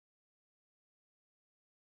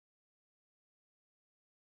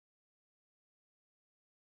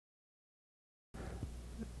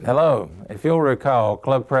Hello. If you'll recall,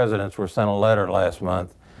 club presidents were sent a letter last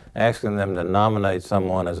month asking them to nominate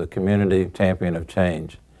someone as a community champion of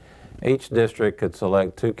change. Each district could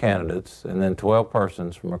select 2 candidates, and then 12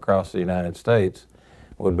 persons from across the United States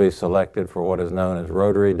would be selected for what is known as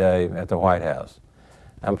Rotary Day at the White House.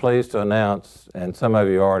 I'm pleased to announce, and some of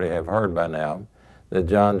you already have heard by now, that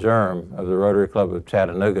John Germ of the Rotary Club of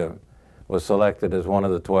Chattanooga was selected as one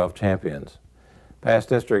of the 12 champions. Past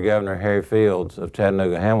District Governor Harry Fields of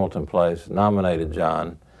Chattanooga-Hamilton Place nominated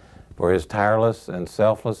John for his tireless and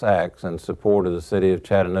selfless acts in support of the city of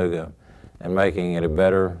Chattanooga and making it a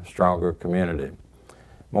better, stronger community.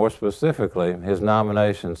 More specifically, his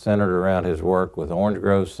nomination centered around his work with Orange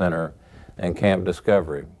Grove Center and Camp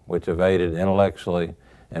Discovery, which have aided intellectually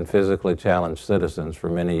and physically challenged citizens for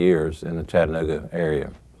many years in the Chattanooga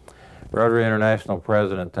area. Rotary International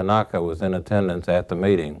President Tanaka was in attendance at the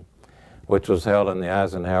meeting, which was held in the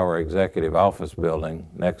Eisenhower Executive Office Building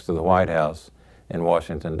next to the White House in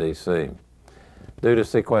Washington, D.C. Due to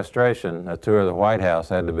sequestration, a tour of the White House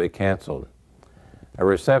had to be canceled. A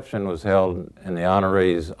reception was held in the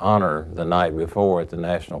honorees' honor the night before at the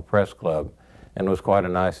National Press Club and was quite a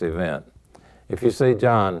nice event. If you see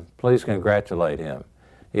John, please congratulate him.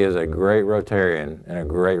 He is a great Rotarian and a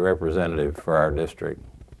great representative for our district.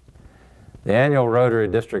 The annual Rotary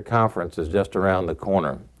District Conference is just around the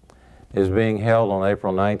corner. It is being held on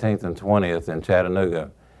April 19th and 20th in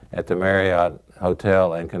Chattanooga at the Marriott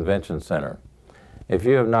Hotel and Convention Center. If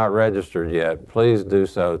you have not registered yet, please do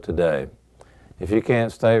so today. If you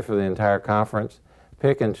can't stay for the entire conference,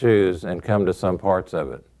 pick and choose and come to some parts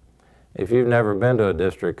of it. If you've never been to a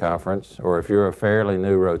district conference, or if you're a fairly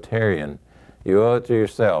new Rotarian, you owe it to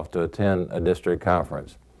yourself to attend a district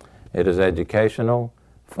conference. It is educational,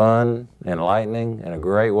 fun, enlightening, and a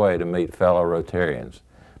great way to meet fellow Rotarians.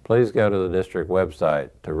 Please go to the district website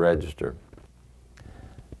to register.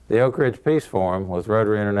 The Oak Ridge Peace Forum, with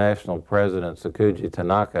Rotary International President Sakuji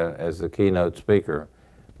Tanaka as the keynote speaker,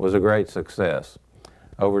 was a great success.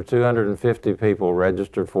 Over 250 people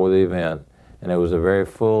registered for the event, and it was a very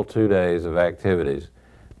full 2 days of activities,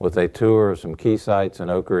 with a tour of some key sites in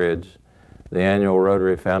Oak Ridge, the annual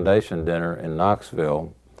Rotary Foundation dinner in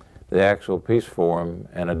Knoxville, the actual Peace Forum,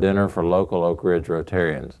 and a dinner for local Oak Ridge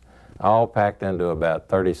Rotarians, all packed into about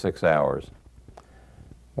 36 hours.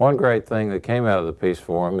 One great thing that came out of the Peace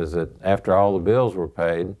Forum is that after all the bills were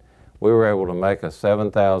paid, we were able to make a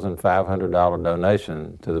 $7,500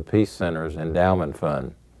 donation to the Peace Center's Endowment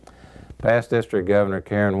Fund. Past District Governor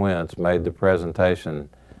Karen Wentz made the presentation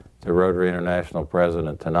to Rotary International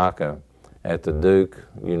President Tanaka at the Duke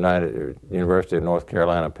University of North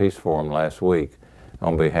Carolina Peace Forum last week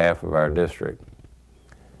on behalf of our district.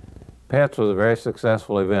 PETS was a very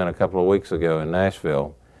successful event a couple of weeks ago in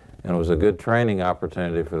Nashville, and was a good training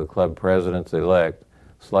opportunity for the club presidents-elect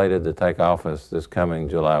slated to take office this coming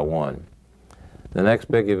July 1. The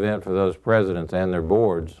next big event for those presidents and their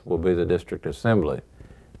boards will be the District Assembly,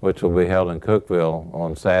 which will be held in Cookeville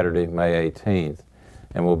on Saturday, May 18th,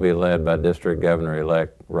 and will be led by District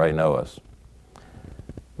Governor-elect Ray Noas.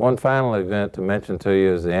 One final event to mention to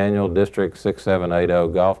you is the annual District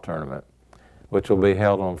 6780 Golf Tournament, which will be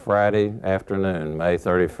held on Friday afternoon, May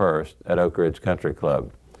 31st, at Oak Ridge Country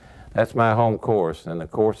Club. That's my home course, and the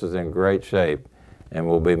course is in great shape and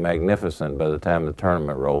will be magnificent by the time the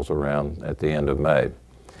tournament rolls around at the end of May.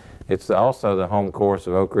 It's also the home course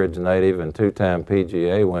of Oak Ridge native and 2-time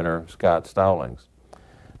PGA winner Scott Stallings.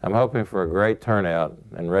 I'm hoping for a great turnout,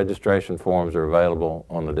 and registration forms are available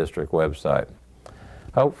on the district website.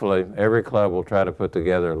 Hopefully, every club will try to put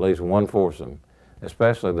together at least one foursome,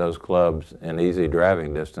 especially those clubs in easy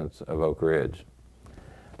driving distance of Oak Ridge.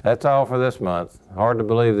 That's all for this month. Hard to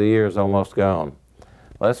believe the year is almost gone.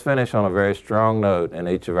 Let's finish on a very strong note in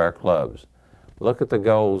each of our clubs. Look at the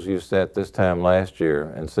goals you set this time last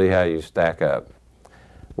year and see how you stack up.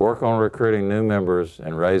 Work on recruiting new members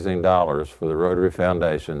and raising dollars for the Rotary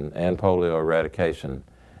Foundation and polio eradication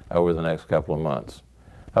over the next couple of months.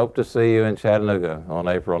 Hope to see you in Chattanooga on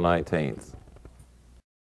April 19th.